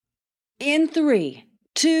In 3,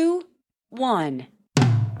 2, 1.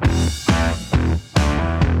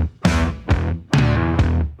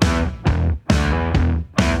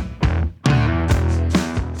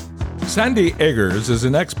 Sandie Eggers is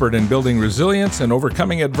an expert in building resilience and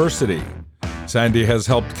overcoming adversity. Sandie has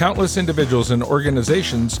helped countless individuals and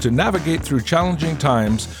organizations to navigate through challenging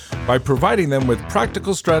times by providing them with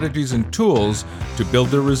practical strategies and tools to build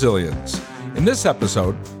their resilience. In this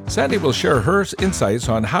episode, Sandie will share her insights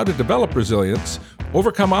on how to develop resilience,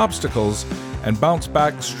 overcome obstacles, and bounce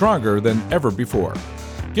back stronger than ever before.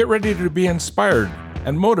 Get ready to be inspired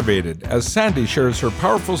and motivated as Sandie shares her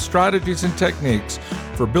powerful strategies and techniques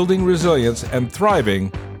for building resilience and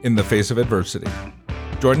thriving in the face of adversity.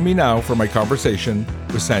 Join me now for my conversation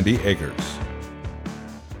with Sandie Eggers.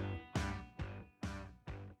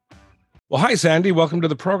 Well, hi, Sandie. Welcome to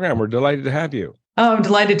the program. We're delighted to have you. Oh, I'm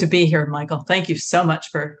delighted to be here, Michael. Thank you so much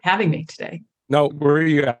for having me today. Now, where are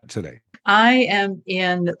you at today? I am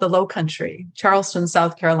in the Low Country, Charleston,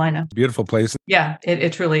 South Carolina. Beautiful place. Yeah,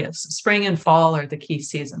 it truly is. Spring and fall are the key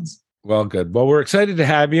seasons. Well, good. Well, we're excited to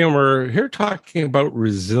have you, and we're here talking about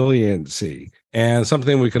resiliency and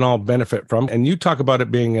something we can all benefit from. And you talk about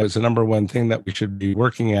it being as the number one thing that we should be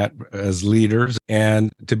working at as leaders.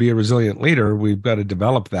 And to be a resilient leader, we've got to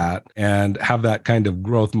develop that and have that kind of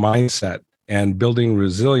growth mindset. And building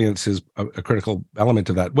resilience is a critical element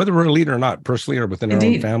of that, whether we're a leader or not, personally or within our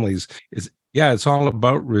own families. It's all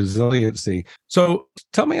about resiliency. So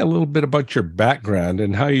tell me a little bit about your background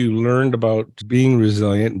and how you learned about being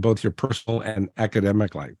resilient in both your personal and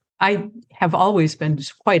academic life. I have always been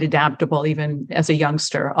quite adaptable, even as a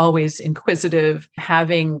youngster, always inquisitive,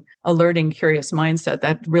 having a learning, curious mindset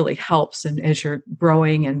that really helps as you're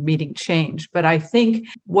growing and meeting change. But I think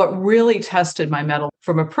what really tested my mettle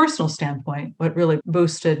from a personal standpoint, what really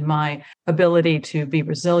boosted my ability to be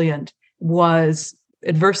resilient was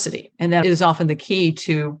adversity. And that is often the key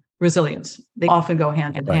to resilience. They often go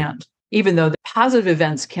hand in hand, even though the positive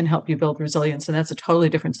events can help you build resilience. And that's a totally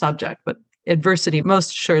different subject, but adversity, most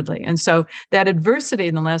assuredly. And so that adversity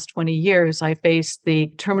in the last 20 years, I faced the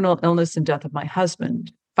terminal illness and death of my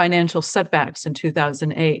husband, financial setbacks in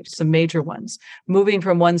 2008, some major ones, moving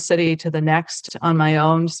from one city to the next on my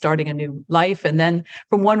own, starting a new life. And then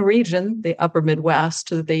from one region, the upper Midwest,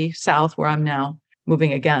 to the South, where I'm now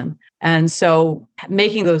moving again. And so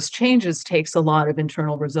making those changes takes a lot of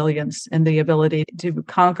internal resilience and the ability to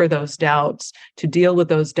conquer those doubts, to deal with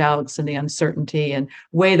those doubts and the uncertainty and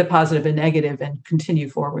weigh the positive and negative and continue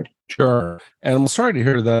forward. Sure. And I'm sorry to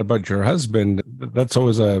hear that about your husband. That's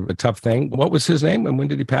always a tough thing. What was his name and when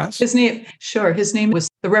did he pass? His name was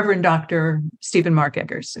the Reverend Dr. Stephen Mark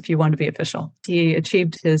Eggers, if you want to be official. He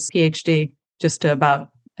achieved his PhD just about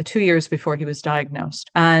 2 years before he was diagnosed.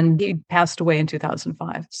 And he passed away in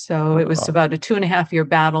 2005. So it was about a 2.5-year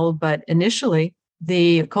battle. But initially,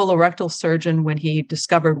 the colorectal surgeon, when he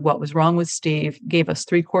discovered what was wrong with Steve, gave us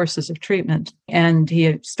 3 courses of treatment. And he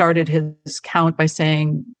had started his count by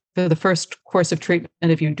saying, for the first course of treatment,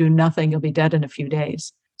 if you do nothing, you'll be dead in a few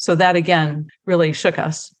days. So that, again, really shook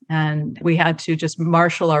us. And we had to just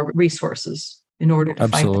marshal our resources in order to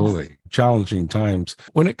fight Absolutely. Challenging times.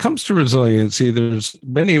 When it comes to resiliency, there's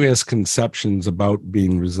many misconceptions about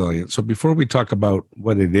being resilient. So before we talk about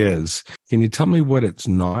what it is, can you tell me what it's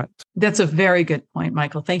not? That's a very good point,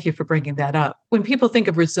 Michael. Thank you for bringing that up. When people think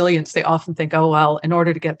of resilience, they often think, oh, well, in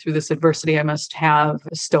order to get through this adversity, I must have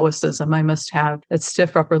stoicism. I must have a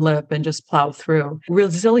stiff upper lip and just plow through.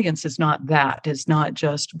 Resilience is not that. It's not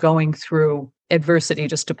just going through adversity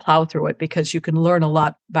just to plow through it, because you can learn a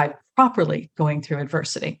lot by properly going through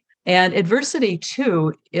adversity. And adversity,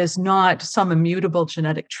 too, is not some immutable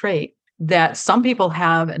genetic trait that some people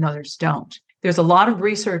have and others don't. There's a lot of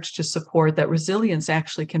research to support that resilience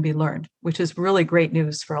actually can be learned, which is really great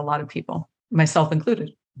news for a lot of people, myself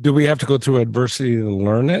included. Do we have to go through adversity to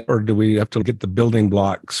learn it, or do we have to get the building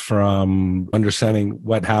blocks from understanding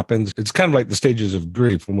what happens? It's kind of like the stages of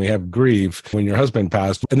grief. When we have grief, when your husband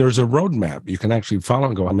passed, and there's a roadmap you can actually follow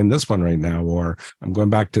and go, I'm in this one right now, or I'm going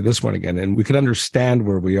back to this one again. And we can understand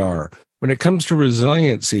where we are. When it comes to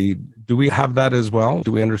resiliency, do we have that as well?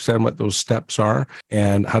 Do we understand what those steps are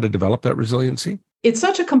and how to develop that resiliency? It's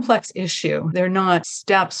such a complex issue. They're not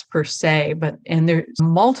steps per se, and there's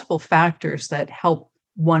multiple factors that help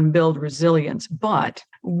one build resilience, but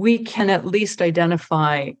we can at least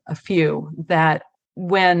identify a few that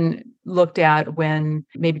when looked at, when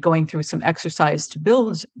maybe going through some exercise to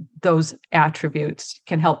build those attributes,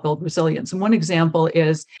 can help build resilience. And one example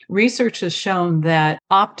is research has shown that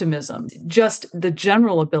optimism, just the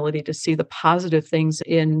general ability to see the positive things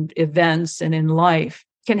in events and in life,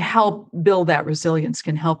 can help build that resilience,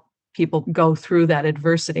 can help people go through that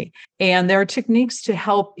adversity. And there are techniques to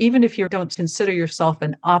help, even if you don't consider yourself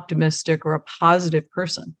an optimistic or a positive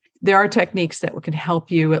person. There are techniques that can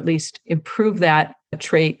help you at least improve that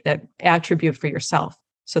trait, that attribute for yourself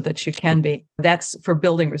so that you can be. That's for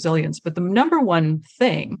building resilience. But the number one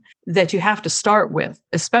thing that you have to start with,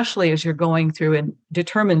 especially as you're going through and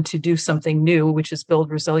determined to do something new, which is build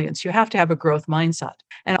resilience, you have to have a growth mindset.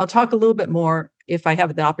 And I'll talk a little bit more if I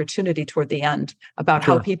have the opportunity toward the end about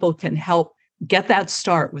how people can help get that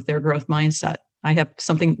start with their growth mindset. I have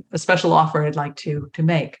a special offer I'd like to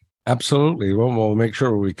make. Absolutely. Well, we'll make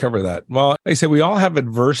sure we cover that. Well, like I said, we all have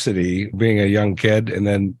adversity being a young kid, and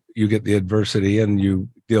then you get the adversity and you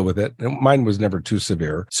deal with it. And mine was never too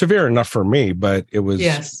severe enough for me, but it was,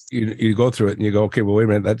 you go through it and you go, okay, well, wait a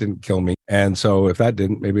minute, that didn't kill me. And so if that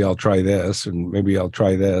didn't, maybe I'll try this and maybe I'll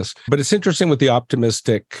try this. But it's interesting with the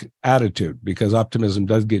optimistic attitude, because optimism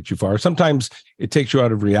does get you far. Sometimes it takes you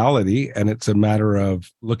out of reality, and it's a matter of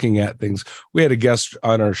looking at things. We had a guest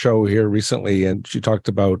on our show here recently, and she talked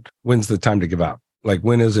about when's the time to give up? Like,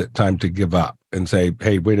 when is it time to give up and say,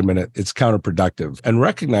 hey, wait a minute, it's counterproductive, and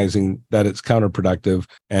recognizing that it's counterproductive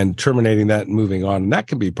and terminating that and moving on. And that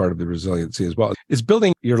can be part of the resiliency as well. It's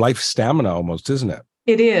building your life stamina almost, isn't it?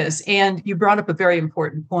 It is. And you brought up a very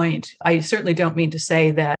important point. I certainly don't mean to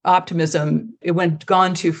say that optimism,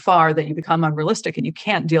 gone too far that you become unrealistic and you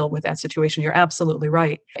can't deal with that situation. You're absolutely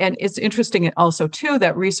right. And it's interesting also, too,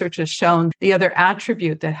 that research has shown the other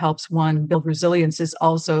attribute that helps one build resilience is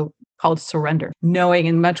also called surrender. Knowing,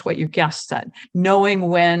 and much what your guest said, knowing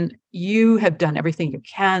when you have done everything you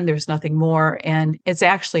can, there's nothing more. And it's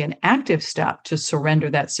actually an active step to surrender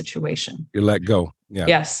that situation. You let go. Yeah.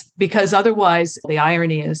 Yes, because otherwise the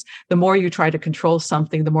irony is the more you try to control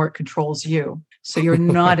something, the more it controls you. So you're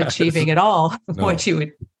not achieving at all what you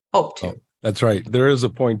would hope to. Oh, that's right. There is a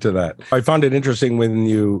point to that. I found it interesting when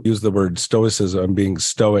you use the word stoicism, being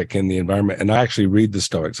stoic in the environment. And I actually read the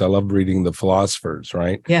Stoics. I love reading the philosophers,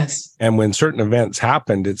 right? Yes. And when certain events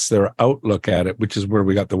happened, it's their outlook at it, which is where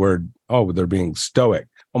we got the word, they're being stoic,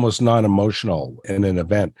 almost non-emotional in an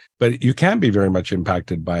event. But you can be very much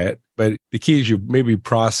impacted by it. But the key is you've maybe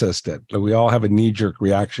processed it. Like, we all have a knee-jerk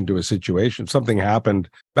reaction to a situation. If something happened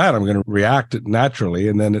bad, I'm going to react naturally.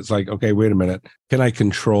 And then it's like, okay, wait a minute. Can I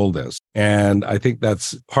control this? And I think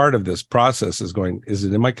that's part of this process is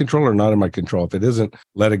it in my control or not in my control? If it isn't,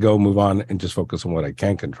 let it go, move on, and just focus on what I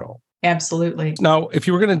can control. Absolutely. Now, if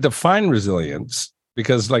you were going to define resilience,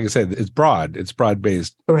 because like I said, it's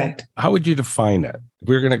broad-based. Correct. How would you define it? If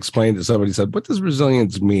we were going to explain to somebody, said, what does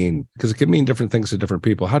resilience mean? Because it can mean different things to different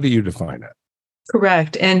people. How do you define it?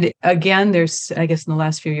 Correct. And again, there's, I guess in the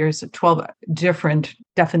last few years, 12 different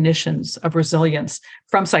definitions of resilience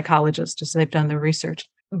from psychologists as they've done their research.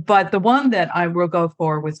 But the one that I will go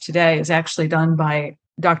for with today is actually done by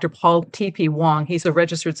Dr. Paul T.P. Wong. He's a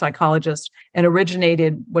registered psychologist and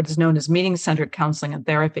originated what is known as meaning-centered counseling and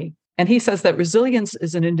therapy. And he says that resilience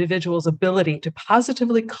is an individual's ability to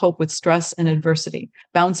positively cope with stress and adversity,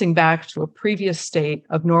 bouncing back to a previous state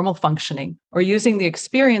of normal functioning, or using the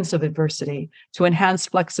experience of adversity to enhance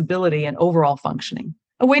flexibility and overall functioning.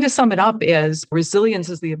 A way to sum it up is resilience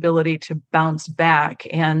is the ability to bounce back.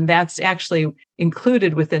 And that's actually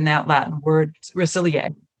included within that Latin word,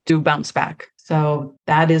 resiliere, to bounce back. So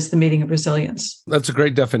that is the meaning of resilience. That's a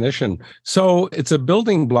great definition. So it's a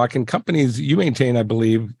building block in companies. You maintain, I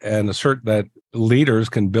believe, and assert that leaders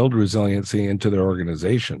can build resiliency into their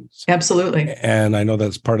organizations. Absolutely. And I know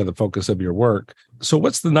that's part of the focus of your work. So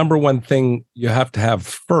what's the number one thing you have to have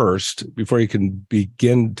first before you can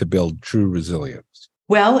begin to build true resilience?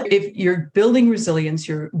 Well, if you're building resilience,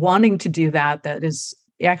 you're wanting to do that is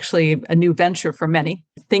actually a new venture for many,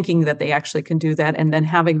 thinking that they actually can do that and then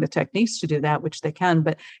having the techniques to do that, which they can.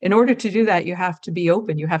 But in order to do that, you have to be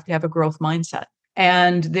open. You have to have a growth mindset.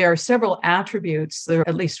 And there are several attributes, there are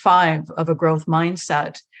at least 5 of a growth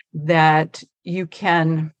mindset that you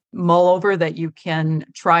can mull over, that you can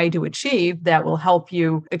try to achieve that will help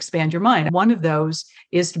you expand your mind. One of those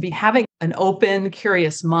is to be having an open,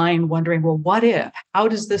 curious mind, wondering, well, what if? How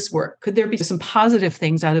does this work? Could there be some positive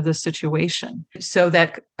things out of this situation? So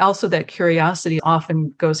that also that curiosity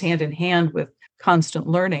often goes hand in hand with constant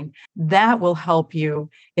learning. That will help you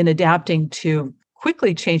in adapting to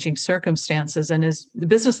quickly changing circumstances. And as the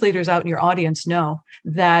business leaders out in your audience know,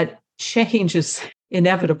 that change is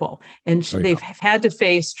inevitable. And they've had to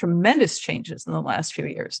face tremendous changes in the last few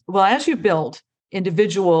years. Well, as you build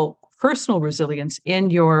individual personal resilience in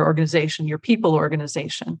your organization, your people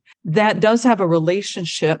organization, that does have a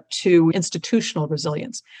relationship to institutional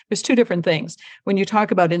resilience. There's 2 different things. When you talk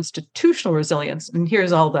about institutional resilience, and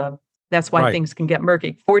here's all the That's why Right. things can get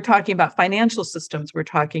murky. We're talking about financial systems. We're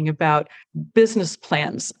talking about business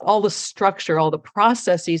plans, all the structure, all the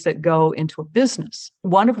processes that go into a business,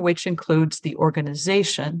 one of which includes the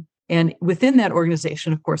organization. And within that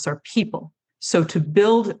organization, of course, are people. So to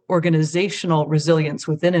build organizational resilience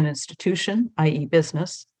within an institution, i.e.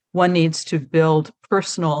 business, one needs to build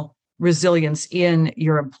personal resilience in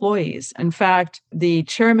your employees. In fact, the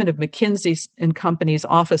chairman of McKinsey and Company's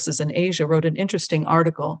offices in Asia wrote an interesting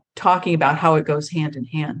article talking about how it goes hand in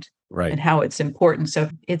hand. Right. And how it's important. So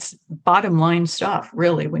it's bottom line stuff,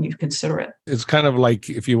 really, when you consider it. It's kind of like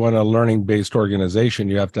if you want a learning-based organization,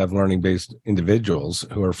 you have to have learning-based individuals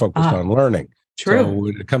who are focused on learning. True. So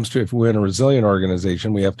when it comes to, if we're in a resilient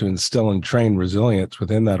organization, we have to instill and train resilience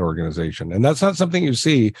within that organization. And that's not something you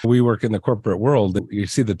see. We work in the corporate world. You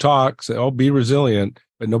see the talks, oh, be resilient,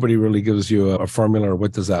 but nobody really gives you a formula or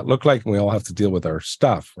what does that look like? And we all have to deal with our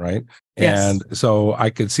stuff, right? Yes. And so I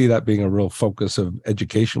could see that being a real focus of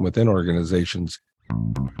education within organizations.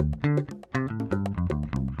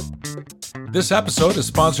 This episode is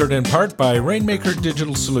sponsored in part by Rainmaker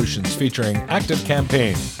Digital Solutions, featuring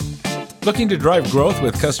ActiveCampaign. Looking to drive growth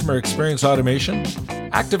with customer experience automation?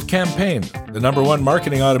 ActiveCampaign, the #1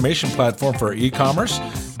 marketing automation platform for e-commerce,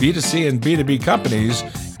 B2C and B2B companies,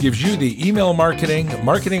 gives you the email marketing,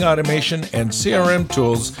 marketing automation, and CRM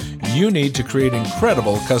tools you need to create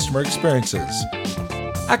incredible customer experiences.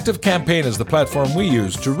 ActiveCampaign is the platform we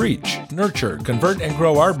use to reach, nurture, convert, and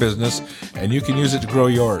grow our business, and you can use it to grow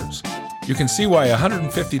yours. You can see why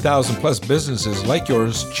 150,000 plus businesses like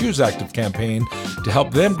yours choose ActiveCampaign to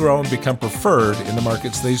help them grow and become preferred in the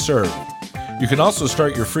markets they serve. You can also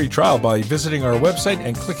start your free trial by visiting our website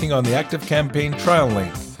and clicking on the ActiveCampaign trial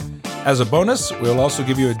link. As a bonus, we'll also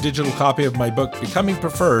give you a digital copy of my book, Becoming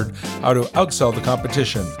Preferred: How to Outsell the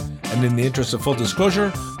Competition. And in the interest of full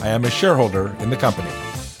disclosure, I am a shareholder in the company.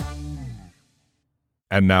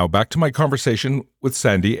 And now back to my conversation with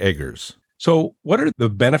Sandie Eggers. So what are the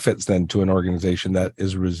benefits then to an organization that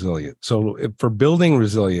is resilient? So for building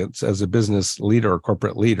resilience as a business leader or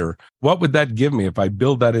corporate leader, what would that give me if I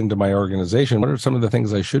build that into my organization? What are some of the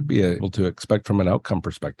things I should be able to expect from an outcome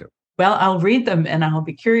perspective? Well, I'll read them and I'll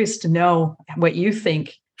be curious to know what you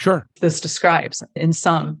think. Sure. This describes in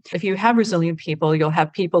some. If you have resilient people, you'll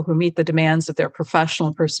have people who meet the demands of their professional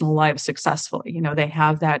and personal lives successfully. They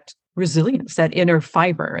have that resilience, that inner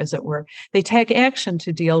fiber, as it were. They take action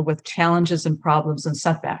to deal with challenges and problems and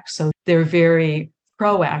setbacks. So they're very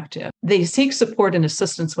proactive. They seek support and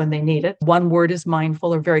assistance when they need it. One word is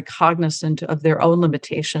mindful, or very cognizant of their own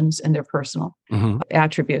limitations and their personal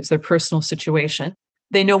attributes, their personal situation.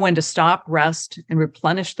 They know when to stop, rest, and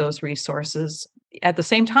replenish those resources. At the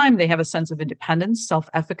same time, they have a sense of independence,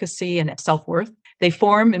 self-efficacy, and self-worth. They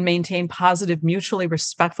form and maintain positive, mutually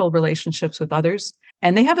respectful relationships with others.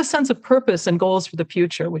 And they have a sense of purpose and goals for the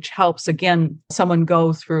future, which helps, again, someone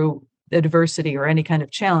go through adversity or any kind of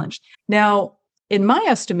challenge. Now, in my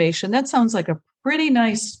estimation, that sounds like a pretty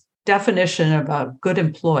nice definition of a good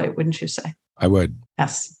employee, wouldn't you say? I would.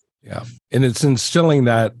 Yes. Yeah. And it's instilling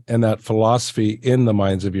that and that philosophy in the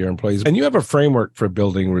minds of your employees. And you have a framework for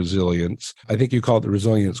building resilience. I think you call it the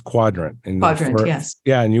resilience quadrant. Yes.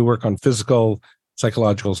 Yeah. And you work on physical,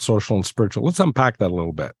 psychological, social, and spiritual. Let's unpack that a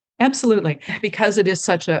little bit. Absolutely. Because it is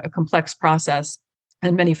such a complex process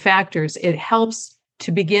and many factors, it helps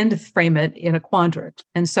to begin to frame it in a quadrant.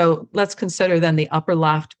 And so let's consider then the upper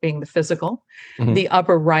left being the physical, the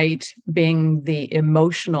upper right being the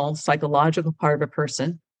emotional, psychological part of a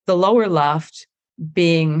person, the lower left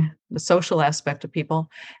being the social aspect of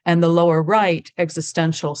people, and the lower right,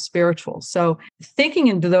 existential, spiritual. So thinking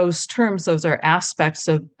into those terms, those are aspects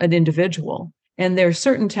of an individual. And there are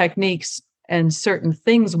certain techniques and certain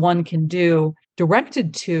things one can do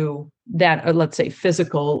directed to that, let's say,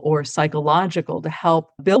 physical or psychological, to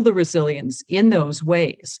help build the resilience in those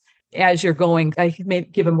ways. As you're going, I may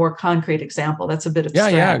give a more concrete example. That's a bit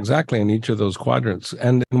abstract. Yeah, exactly. In each of those quadrants.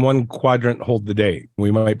 And in one quadrant, hold the day. We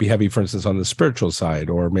might be heavy, for instance, on the spiritual side,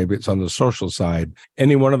 or maybe it's on the social side.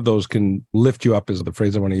 Any one of those can lift you up, is the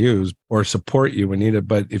phrase I want to use, or support you when needed.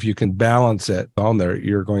 But if you can balance it on there,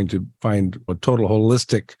 you're going to find a total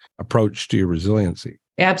holistic approach to your resiliency.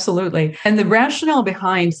 Absolutely. And the rationale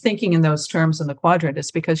behind thinking in those terms in the quadrant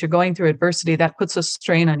is because you're going through adversity that puts a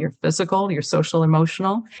strain on your physical, your social,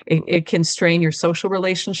 emotional. It can strain your social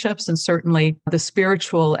relationships, and certainly the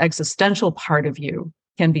spiritual, existential part of you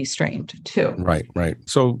can be strained too. Right.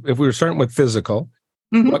 So if we were starting with physical,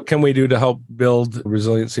 Mhm. What can we do to help build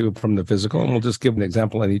resiliency from the physical? And we'll just give an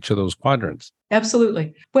example in each of those quadrants.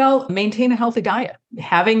 Absolutely. Well, maintain a healthy diet,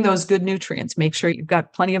 having those good nutrients, make sure you've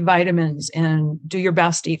got plenty of vitamins and do your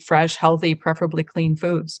best to eat fresh, healthy, preferably clean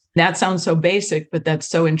foods. That sounds so basic, but that's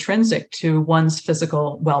so intrinsic to one's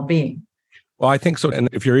physical well-being. Well, I think so. And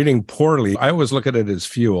if you're eating poorly, I always look at it as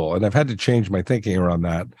fuel. And I've had to change my thinking around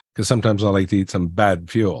that because sometimes I like to eat some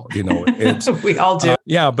bad fuel. It's We all do.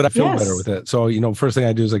 yeah, but I feel Yes. better with it. So, first thing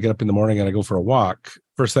I do is I get up in the morning and I go for a walk.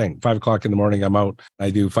 First thing, 5 o'clock in the morning, I'm out.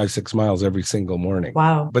 I do 5-6 miles every single morning.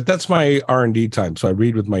 Wow. But that's my R&D time. So I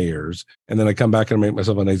read with my ears and then I come back and I make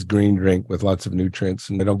myself a nice green drink with lots of nutrients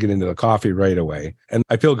and I don't get into the coffee right away. And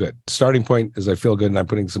I feel good. Starting point is I feel good and I'm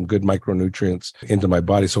putting some good micronutrients into my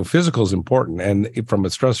body. So physical is important. And from a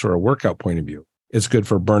stress or a workout point of view, it's good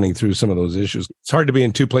for burning through some of those issues. It's hard to be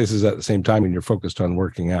in two places at the same time when you're focused on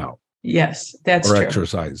working out. Yes, that's or true.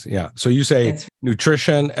 exercise. Yeah. So you say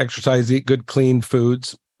nutrition, exercise, eat good, clean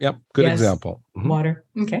foods. Yep. Good example. Mm-hmm. Water.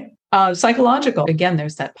 Okay. Psychological. Again,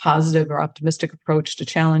 there's that positive or optimistic approach to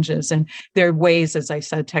challenges. And there are ways, as I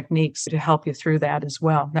said, techniques to help you through that as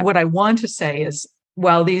well. Now, what I want to say is,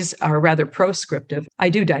 while these are rather proscriptive, I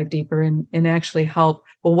do dive deeper and actually help.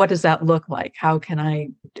 Well, what does that look like? How can I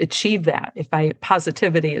achieve that if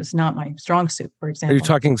positivity is not my strong suit, for example? Are you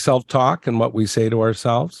talking self-talk and what we say to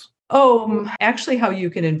ourselves? Oh, actually, how you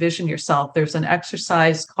can envision yourself. There's an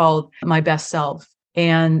exercise called My Best Self.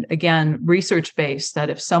 And again, research-based, that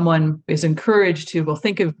if someone is encouraged to, well,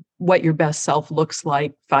 think of what your best self looks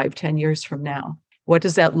like 5-10 years from now. What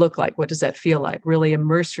does that look like? What does that feel like? Really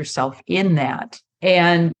immerse yourself in that.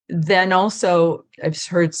 And then also, I've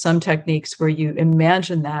heard some techniques where you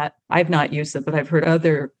imagine that. I've not used it, but I've heard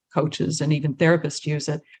other coaches and even therapists use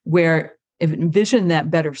it, where envision that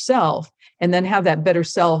better self and then have that better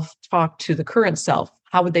self talk to the current self.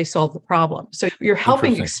 How would they solve the problem? So you're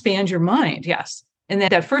helping expand your mind. Yes. And then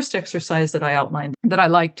that first exercise that I outlined that I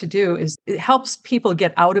like to do is it helps people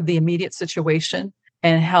get out of the immediate situation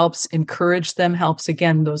and helps encourage them, helps,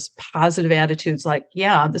 again, those positive attitudes like,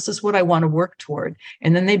 yeah, this is what I want to work toward.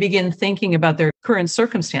 And then they begin thinking about their current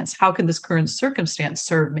circumstance. How can this current circumstance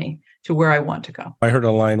serve me to where I want to go? I heard a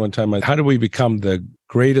line one time, how do we become the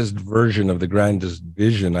greatest version of the grandest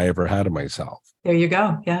vision I ever had of myself? There you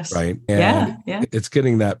go. Yes. Right. And yeah. It's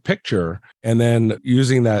getting that picture and then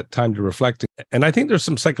using that time to reflect. And I think there's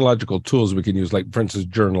some psychological tools we can use, like, for instance,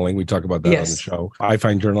 journaling. We talk about that on the show. I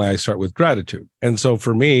find journaling, I start with gratitude. And so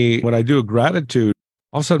for me, when I do a gratitude,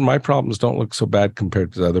 all of a sudden my problems don't look so bad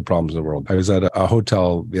compared to the other problems in the world. I was at a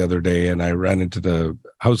hotel the other day and I ran into the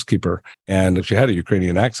housekeeper and she had a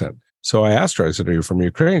Ukrainian accent. So I asked her, I said, are you from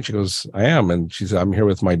Ukraine? She goes, I am. And she said, I'm here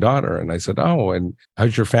with my daughter. And I said, oh, and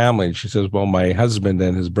how's your family? And she says, well, my husband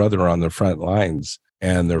and his brother are on the front lines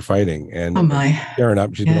and they're fighting. And tearing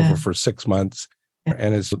up. She's been over for 6 months.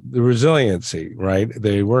 And it's the resiliency, right?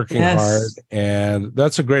 They're working hard. And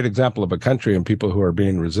that's a great example of a country and people who are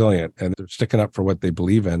being resilient and they're sticking up for what they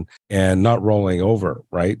believe in and not rolling over,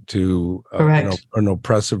 right, to an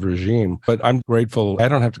oppressive regime. But I'm grateful I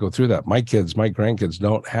don't have to go through that. My kids, my grandkids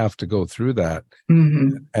don't have to go through that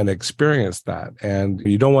and experience that. And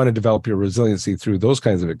you don't want to develop your resiliency through those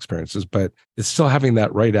kinds of experiences, but it's still having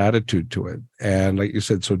that right attitude to it. And like you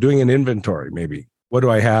said, so doing an inventory, maybe. What do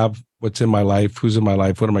I have? What's in my life? Who's in my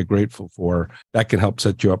life? What am I grateful for? That can help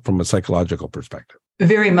set you up from a psychological perspective.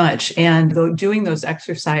 Very much. And doing those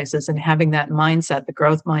exercises and having that mindset, the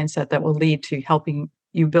growth mindset that will lead to helping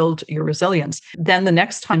you build your resilience, then the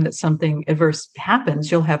next time that something adverse happens,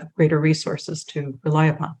 you'll have greater resources to rely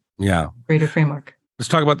upon. Yeah. Greater framework. Let's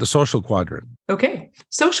talk about the social quadrant. Okay.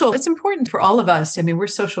 Social, it's important for all of us. I mean, we're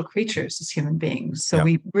social creatures as human beings. So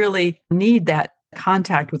we really need that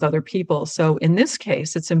contact with other people. So in this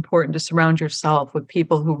case, it's important to surround yourself with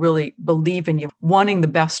people who really believe in you, wanting the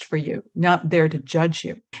best for you, not there to judge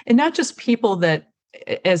you. And not just people that,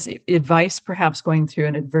 as advice perhaps going through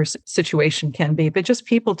an adverse situation can be, but just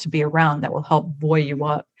people to be around that will help buoy you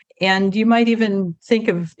up. And you might even think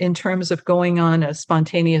of in terms of going on a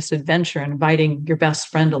spontaneous adventure and inviting your best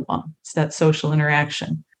friend along. It's that social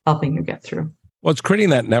interaction helping you get through. Well, it's creating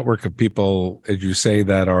that network of people, as you say,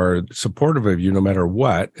 that are supportive of you no matter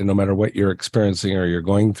what, and no matter what you're experiencing or you're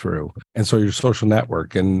going through. And so your social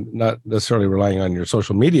network, and not necessarily relying on your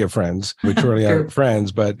social media friends, which really aren't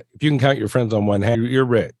friends, but if you can count your friends on one hand, you're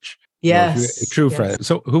rich. Yes. A true friend.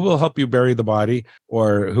 So who will help you bury the body,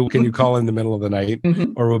 or who can you call in the middle of the night,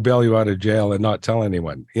 or will bail you out of jail and not tell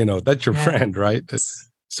anyone? That's your friend, right?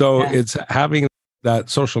 So it's having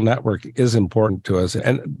that social network is important to us,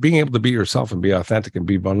 and being able to be yourself and be authentic and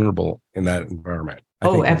be vulnerable in that environment.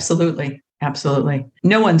 Absolutely. Absolutely.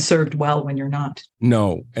 No one's served well when you're not.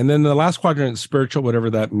 No. And then the last quadrant is spiritual, whatever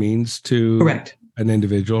that means to Correct. an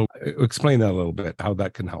individual. Explain that a little bit, how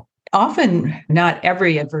that can help. Often, not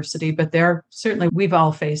every adversity, but we've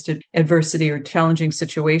all faced adversity or challenging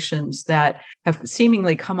situations that have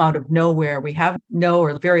seemingly come out of nowhere. We have no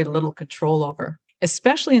or very little control over.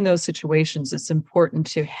 Especially in those situations, it's important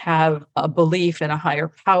to have a belief in a higher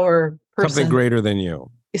power person. Something greater than you.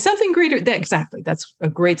 Something greater. Exactly. That's a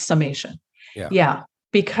great summation. Yeah.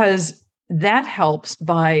 Because that helps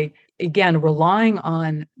by, again, relying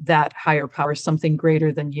on that higher power, something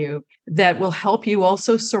greater than you, that will help you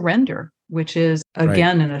also surrender, which is,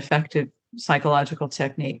 again, an effective psychological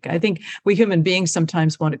technique. I think we human beings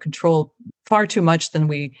sometimes want to control far too much than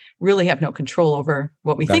we really have no control over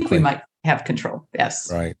what we think we might have control.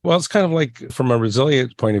 Yes. Right. Well, it's kind of like from a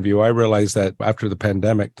resilience point of view, I realized that after the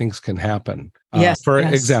pandemic, things can happen. For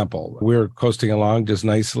example, we're coasting along just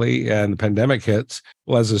nicely and the pandemic hits.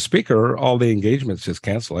 Well, as a speaker, all the engagements just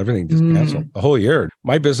cancel. Everything just canceled the whole year.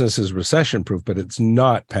 My business is recession proof, but it's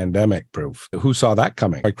not pandemic proof. Who saw that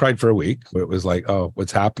coming? I cried for a week. It was like, oh,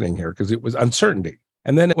 what's happening here? Because it was uncertainty.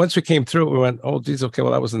 And then once we came through it, we went, oh, geez, okay,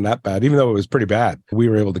 well, that wasn't that bad. Even though it was pretty bad, we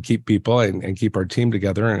were able to keep people and keep our team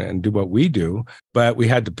together and do what we do, but we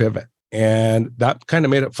had to pivot. And that kind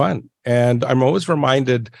of made it fun. And I'm always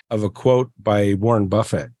reminded of a quote by Warren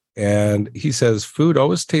Buffett. And he says, food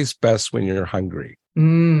always tastes best when you're hungry.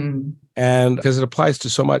 And because it applies to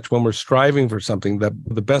so much when we're striving for something, that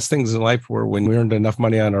the best things in life were when we earned enough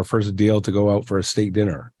money on our first deal to go out for a steak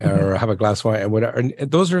dinner or have a glass of wine and whatever. And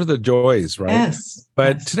those are the joys, right? Yes.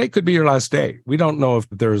 But today could be your last day. We don't know if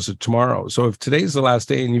there's a tomorrow. So if today's the last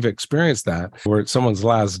day and you've experienced that, where it's someone's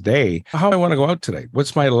last day, how do I want to go out today?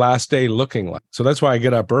 What's my last day looking like? So that's why I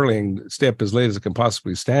get up early and stay up as late as I can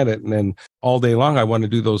possibly stand it. And then all day long, I want to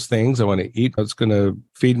do those things. I want to eat what's going to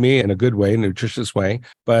feed me in a good way, nutritious way,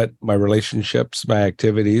 but my relationships, my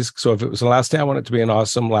activities. So if it was the last day, I want it to be an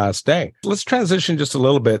awesome last day. Let's transition just a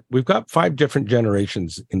little bit. We've got 5 different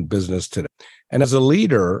generations in business today. And as a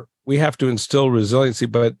leader, we have to instill resiliency,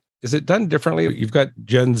 but is it done differently? You've got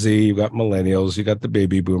Gen Z, you've got millennials, you got the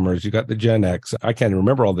baby boomers, you got the Gen X. I can't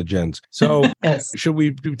remember all the gens. So should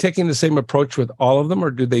we be taking the same approach with all of them,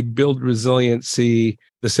 or do they build resiliency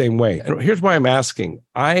the same way? And here's why I'm asking.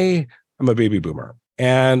 I am a baby boomer.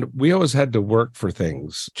 And we always had to work for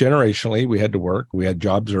things. Generationally, we had to work. We had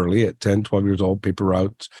jobs early at 10, 12 years old, paper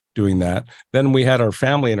routes, doing that. Then we had our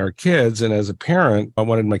family and our kids. And as a parent, I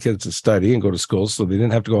wanted my kids to study and go to school so they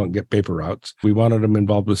didn't have to go out and get paper routes. We wanted them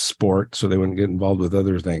involved with sport so they wouldn't get involved with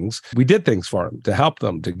other things. We did things for them to help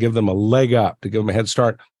them, to give them a leg up, to give them a head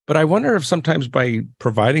start. But I wonder if sometimes by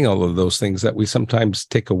providing all of those things that we sometimes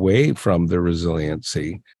take away from the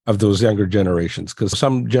resiliency of those younger generations. Because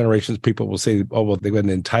some generations, people will say, oh, well, they got an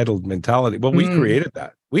entitled mentality. Well, we created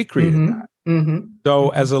that. We created that. So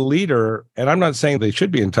as a leader, and I'm not saying they should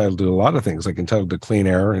be entitled to a lot of things, like entitled to clean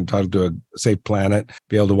air, entitled to a safe planet,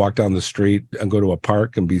 be able to walk down the street and go to a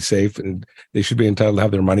park and be safe. And they should be entitled to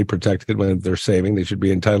have their money protected when they're saving. They should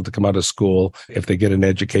be entitled to come out of school if they get an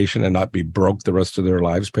education and not be broke the rest of their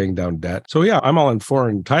lives paying down debt. So yeah, I'm all in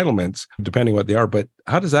for entitlements, depending what they are. But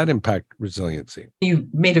how does that impact resiliency? You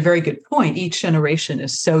made a very good point. Each generation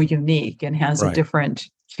is so unique and has a different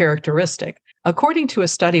characteristic. According to a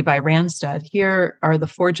study by Randstad, here are the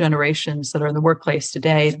 4 generations that are in the workplace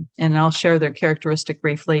today, and I'll share their characteristic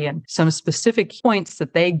briefly and some specific points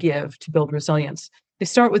that they give to build resilience. They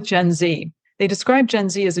start with Gen Z. They describe Gen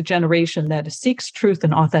Z as a generation that seeks truth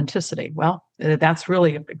and authenticity. Well, that's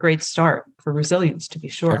really a great start for resilience, to be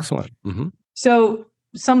sure. Excellent. So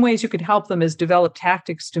some ways you could help them is develop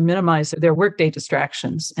tactics to minimize their workday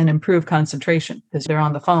distractions and improve concentration, because they're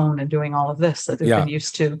on the phone and doing all of this that they've been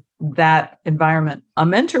used to, that environment. A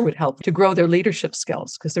mentor would help to grow their leadership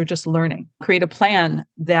skills because they're just learning. Create a plan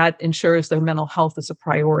that ensures their mental health is a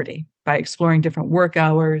priority by exploring different work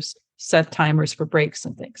hours, set timers for breaks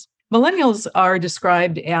and things. Millennials are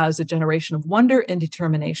described as a generation of wonder and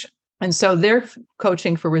determination. And so their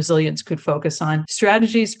coaching for resilience could focus on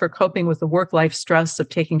strategies for coping with the work-life stress of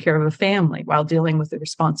taking care of a family while dealing with the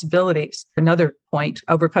responsibilities. Another point,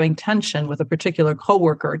 overcoming tension with a particular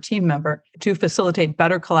coworker or team member to facilitate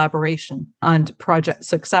better collaboration on project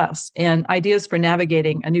success, and ideas for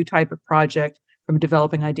navigating a new type of project from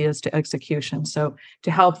developing ideas to execution. So to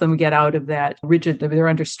help them get out of that rigid, they're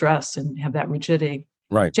under stress and have that rigidity.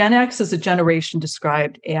 Right. Gen X is a generation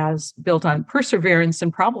described as built on perseverance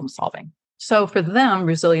and problem solving. So for them,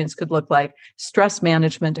 resilience could look like stress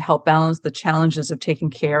management to help balance the challenges of taking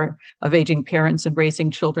care of aging parents and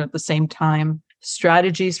raising children at the same time,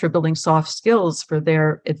 strategies for building soft skills for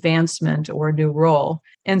their advancement or new role,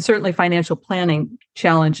 and certainly financial planning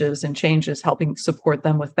challenges and changes, helping support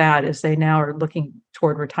them with that as they now are looking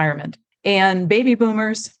toward retirement. And baby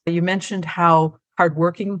boomers, you mentioned how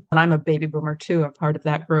hardworking, and I'm a baby boomer too, I'm part of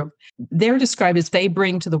that group. They're described as they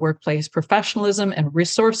bring to the workplace professionalism and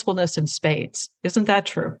resourcefulness in spades. Isn't that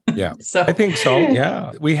true? Yeah, So I think so.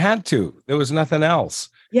 Yeah, we had to. There was nothing else.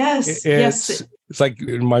 Yes, yes. It's like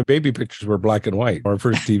my baby pictures were black and white. Our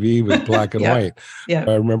first TV was black and Yeah. white. Yeah.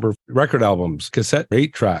 I remember record albums, cassette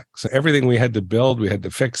 8 tracks, everything we had to build, we had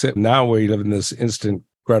to fix it. Now we live in this instant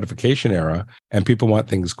gratification era and people want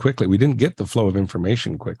things quickly. We didn't get the flow of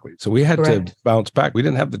information quickly. So we had Correct. to bounce back. We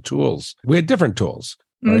didn't have the tools. We had different tools.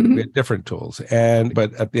 Right? Mhm. We had different tools.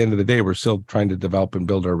 But at the end of the day, we're still trying to develop and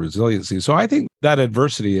build our resiliency. So I think that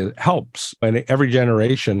adversity helps. And every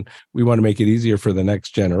generation, we want to make it easier for the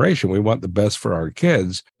next generation. We want the best for our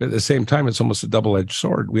kids. But at the same time, it's almost a double-edged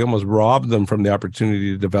sword. We almost rob them from the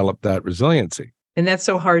opportunity to develop that resiliency. And that's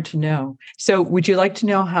so hard to know. So would you like to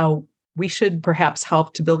know how we should perhaps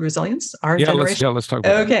help to build resilience, our generation? Let's talk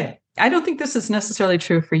about that. Okay. I don't think this is necessarily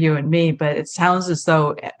true for you and me, but it sounds as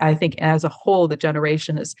though I think as a whole, the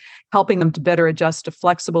generation is helping them to better adjust to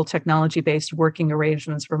flexible technology-based working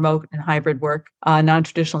arrangements, remote and hybrid work,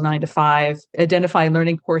 non-traditional 9 to 5, identify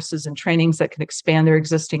learning courses and trainings that can expand their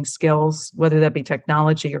existing skills, whether that be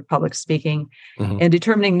technology or public speaking, and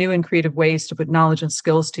determining new and creative ways to put knowledge and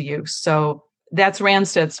skills to use. So that's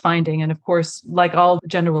Randstad's finding. And of course, like all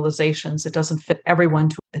generalizations, it doesn't fit everyone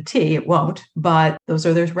to a T. It won't, but those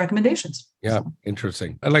are their recommendations. Yeah,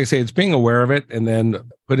 interesting. And like I say, it's being aware of it and then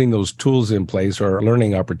putting those tools in place or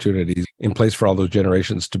learning opportunities in place for all those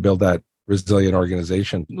generations to build that resilient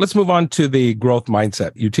organization. Let's move on to the growth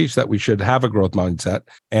mindset. You teach that we should have a growth mindset,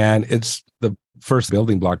 and it's the first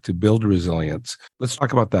building block to build resilience. Let's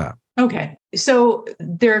talk about that. Okay. So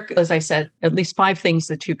there are, as I said, at least 5 things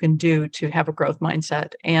that you can do to have a growth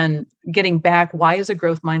mindset. And getting back, why is a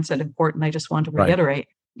growth mindset important? I just want to reiterate.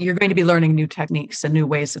 You're going to be learning new techniques and new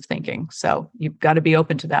ways of thinking. So you've got to be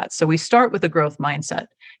open to that. So we start with a growth mindset.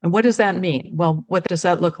 And what does that mean? Well, what does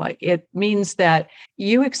that look like? It means that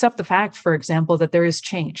you accept the fact, for example, that there is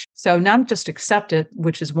change. So not just accept it,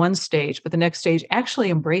 which is one stage, but the next stage, actually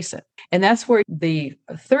embrace it. And that's where the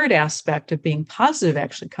third aspect of being positive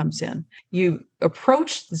actually comes in. You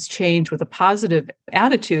approach this change with a positive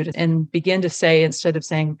attitude and begin to say, instead of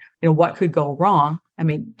saying, what could go wrong? I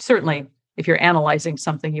mean, certainly, if you're analyzing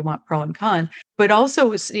something, you want pro and con, but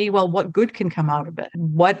also see, well, what good can come out of it?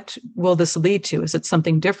 What will this lead to? Is it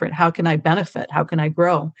something different? How can I benefit? How can I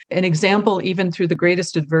grow? An example, even through the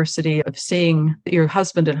greatest adversity of seeing your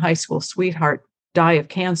husband and high school sweetheart die of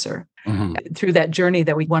cancer, through that journey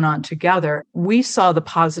that we went on together, we saw the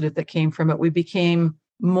positive that came from it. We became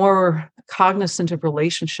more cognizant of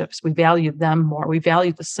relationships. We valued them more. We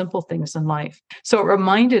valued the simple things in life. So it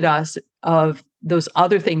reminded us of those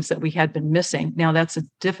other things that we had been missing. Now, that's a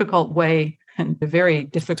difficult way and a very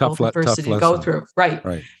difficult adversity to go through.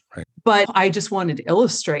 Right. But I just wanted to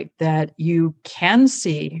illustrate that you can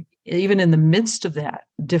see, even in the midst of that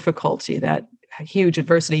difficulty, that huge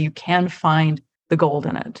adversity, you can find the gold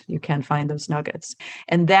in it. You can find those nuggets.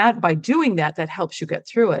 And that by doing that, that helps you get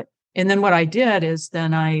through it. And then what I did is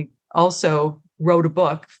then I also wrote a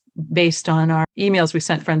book based on our emails we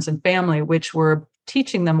sent friends and family, which were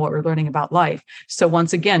teaching them what we're learning about life. So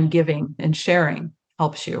once again, giving and sharing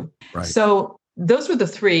helps you. Right. So those were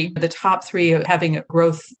the top 3 of having a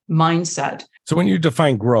growth mindset. So when you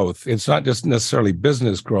define growth, it's not just necessarily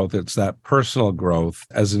business growth, it's that personal growth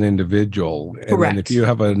as an individual. And Correct. then if you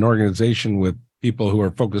have an organization with people who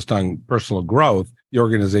are focused on personal growth, the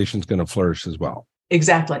organization is going to flourish as well.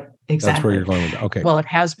 Exactly. That's where you're going with it. Okay. Well, it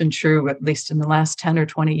has been true, at least in the last 10 or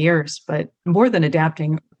 20 years, but more than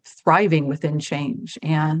adapting, thriving within change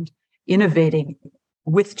and innovating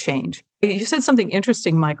with change. You said something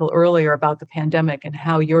interesting, Michael, earlier about the pandemic and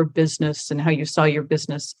how your business and how you saw your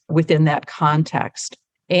business within that context.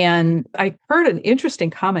 And I heard an interesting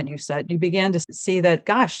comment you said. You began to see that,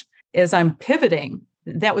 gosh, as I'm pivoting,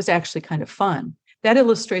 that was actually kind of fun. That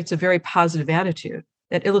illustrates a very positive attitude.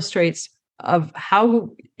 That illustrates of how,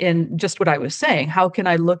 in just what I was saying, how can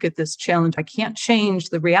I look at this challenge? I can't change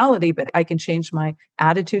the reality, but I can change my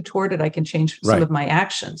attitude toward it. I can change some of my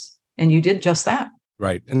actions. And you did just that.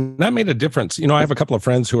 Right. And that made a difference. I have a couple of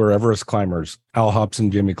friends who are Everest climbers, Al Hobson,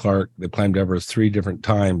 Jimmy Clark. They climbed Everest 3 different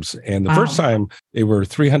times. And the first time they were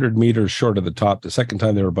 300 meters short of the top. The second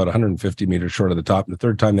time they were about 150 meters short of the top. And the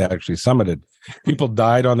third time they actually summited. People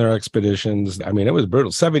died on their expeditions. I mean, it was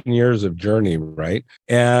brutal. 7 years of journey, right?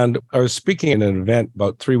 And I was speaking at an event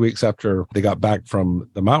about 3 weeks after they got back from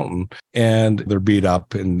the mountain, and they're beat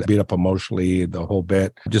up emotionally, the whole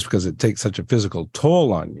bit, just because it takes such a physical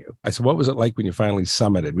toll on you. I said, what was it like when you finally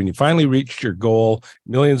summited, when you finally reached your goal,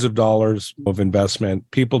 millions of dollars of investment,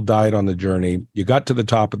 people died on the journey, you got to the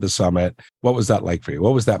top of the summit. What was that like for you?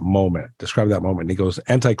 What was that moment? Describe that moment. And he goes,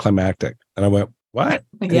 anticlimactic. And I went, what?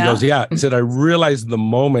 And he goes, yeah. He said, I realized the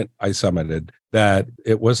moment I summited that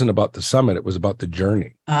it wasn't about the summit, it was about the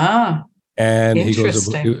journey. And he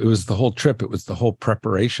goes, it was the whole trip. It was the whole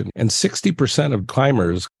preparation. And 60% of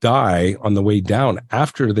climbers die on the way down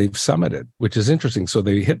after they've summited, which is interesting. So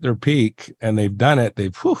they hit their peak and they've done it.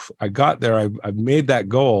 I got there. I've made that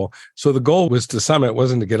goal. So the goal was to summit. It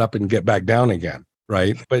wasn't to get up and get back down again.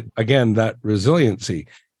 Right. But again, that resiliency.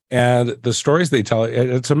 And the stories they tell,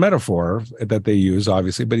 it's a metaphor that they use,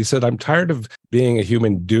 obviously. But he said, I'm tired of being a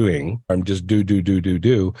human doing. I'm just do.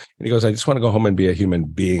 And he goes, I just want to go home and be a human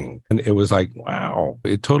being. And it was like, wow,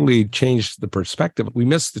 it totally changed the perspective. We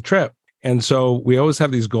missed the trip. And so we always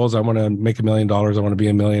have these goals. I want to make $1 million. I want to be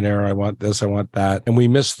a millionaire. I want this. I want that. And we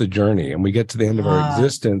miss the journey. And we get to the end of our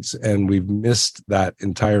existence and we've missed that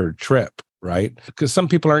entire trip. Right? Because some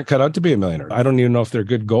people aren't cut out to be a millionaire. I don't even know if they're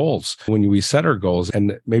good goals. When we set our goals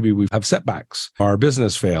and maybe we have setbacks, our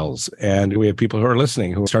business fails, and we have people who are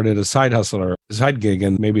listening who started a side hustle or a side gig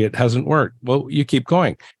and maybe it hasn't worked. Well, you keep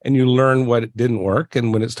going and you learn what didn't work.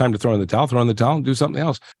 And when it's time to throw in the towel and do something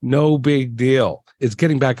else. No big deal. It's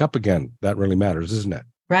getting back up again. That really matters, isn't it?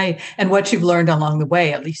 Right. And what you've learned along the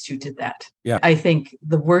way, at least you did that. Yeah. I think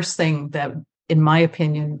the worst thing that, in my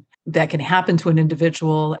opinion, that can happen to an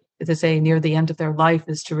individual, to say near the end of their life,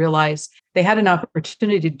 is to realize they had an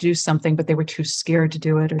opportunity to do something, but they were too scared to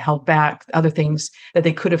do it or held back. Other things that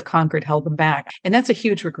they could have conquered held them back. And that's a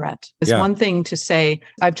huge regret. It's one thing to say,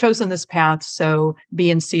 I've chosen this path, so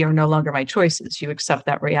B and C are no longer my choices. You accept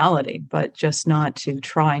that reality, but just not to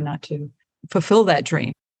fulfill that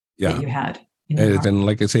dream that you had. And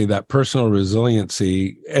like I say, that personal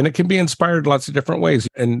resiliency, and it can be inspired lots of different ways.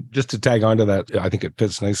 And just to tag onto that, I think it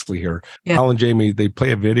fits nicely here. Yeah. Al and Jamie, they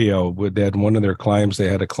play a video they had one of their climbs. They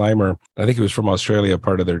had a climber, I think he was from Australia,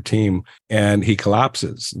 part of their team, and he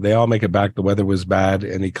collapses. They all make it back. The weather was bad,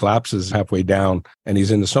 and he collapses halfway down, and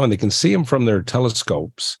he's in the snow, and they can see him from their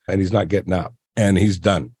telescopes, and he's not getting up. And he's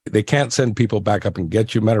done. They can't send people back up and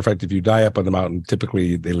get you. Matter of fact, if you die up on the mountain,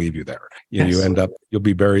 typically they leave you there. You end up, you'll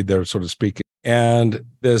be buried there, so to speak. And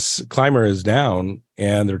this climber is down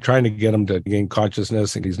and they're trying to get him to gain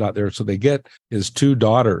consciousness and he's not there. So they get his 2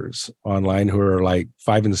 daughters online who are like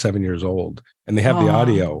 5 and 7 years old. And they have the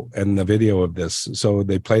audio and the video of this. So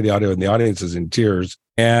they play the audio and the audience is in tears.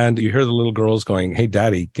 And you hear the little girls going, hey,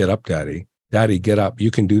 Daddy, get up, Daddy. Daddy, get up.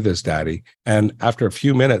 You can do this, Daddy. And after a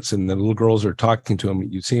few minutes, and the little girls are talking to him,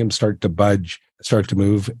 you see him start to budge, start to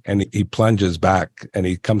move, and he plunges back, and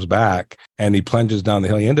he comes back, and he plunges down the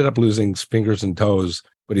hill. He ended up losing fingers and toes,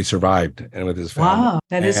 but he survived, and with his family. Wow,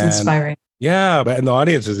 that is inspiring. Yeah, and the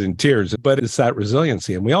audience is in tears, but it's that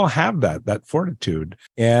resiliency, and we all have that fortitude,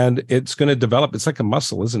 and it's going to develop. It's like a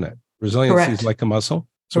muscle, isn't it? Resiliency is like a muscle.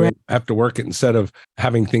 So we have to work it instead of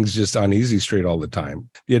having things just on easy street all the time.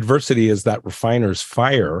 The adversity is that refiner's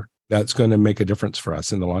fire that's going to make a difference for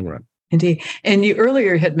us in the long run. Indeed. And you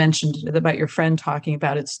earlier had mentioned about your friend talking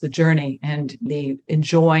about it's the journey and the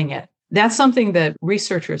enjoying it. That's something that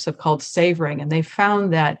researchers have called savoring. And they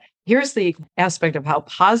found that here's the aspect of how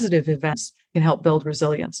positive events can help build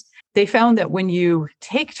resilience. They found that when you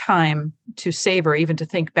take time to savor, even to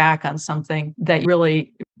think back on something that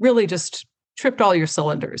really, really just tripped all your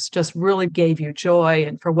cylinders, just really gave you joy,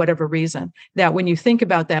 and for whatever reason, that when you think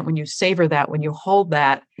about that, when you savor that, when you hold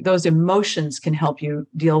that, those emotions can help you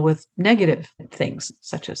deal with negative things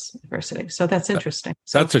such as adversity. So that's interesting.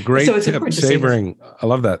 That's a great tip, savoring. I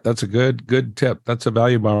love that. That's a good tip. That's a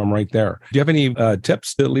value bomb right there. Do you have any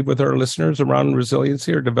tips to leave with our listeners around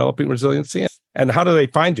resiliency or developing resiliency? And how do they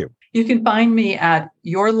find you? You can find me at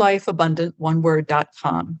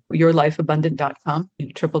yourlifeabundant.com, yourlifeabundant.com,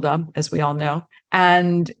 triple-W, as we all know.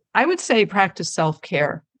 And I would say practice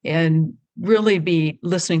self-care and really be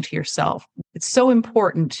listening to yourself. It's so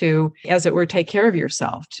important to, as it were, take care of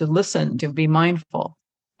yourself, to listen, to be mindful.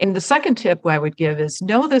 And the second tip I would give is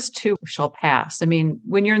know this too shall pass. I mean,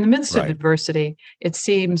 when you're in the midst of adversity, it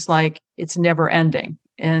seems like it's never ending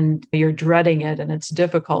and you're dreading it and it's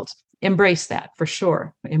difficult. embrace that for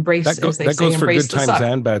sure. Embrace, That as they say, goes for embrace good the times suck.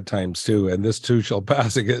 and bad times too. And this too shall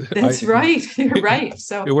pass. That's right. You're right.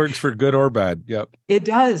 So it works for good or bad. Yep. it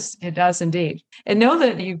does. It does indeed. And know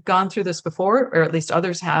that you've gone through this before, or at least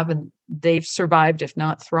others have, and they've survived, if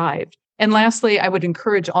not thrived. And lastly, I would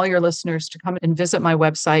encourage all your listeners to come and visit my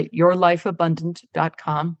website,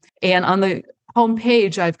 yourlifeabundant.com. And on the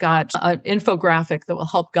homepage, I've got an infographic that will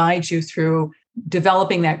help guide you through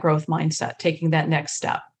developing that growth mindset, taking that next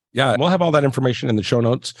step. Yeah, we'll have all that information in the show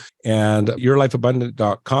notes and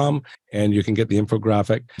yourlifeabundant.com, and you can get the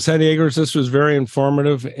infographic. Sandie Eggers, this was very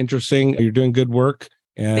informative, interesting. You're doing good work.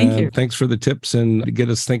 And Thank you. Thanks for the tips and to get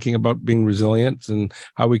us thinking about being resilient and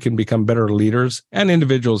how we can become better leaders and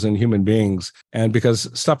individuals and human beings. And because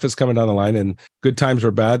stuff is coming down the line and good times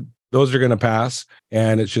or bad, those are going to pass,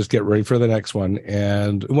 and it's just get ready for the next one.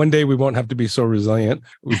 And one day we won't have to be so resilient.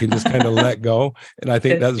 We can just kind of let go. And I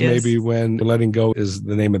think that's maybe when letting go is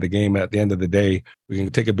the name of the game. At the end of the day, we can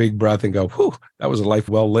take a big breath and go, whew, that was a life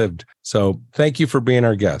well lived. So thank you for being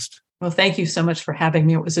our guest. Well, thank you so much for having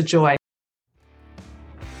me. It was a joy.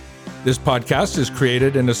 This podcast is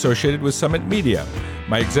created and associated with Summit Media.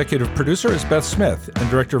 My executive producer is Beth Smith and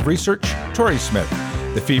Director of Research, Tori Smith.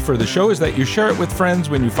 The fee for the show is that you share it with friends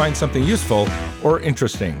when you find something useful or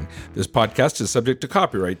interesting. This podcast is subject to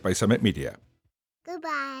copyright by Summit Media.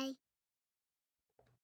 Goodbye.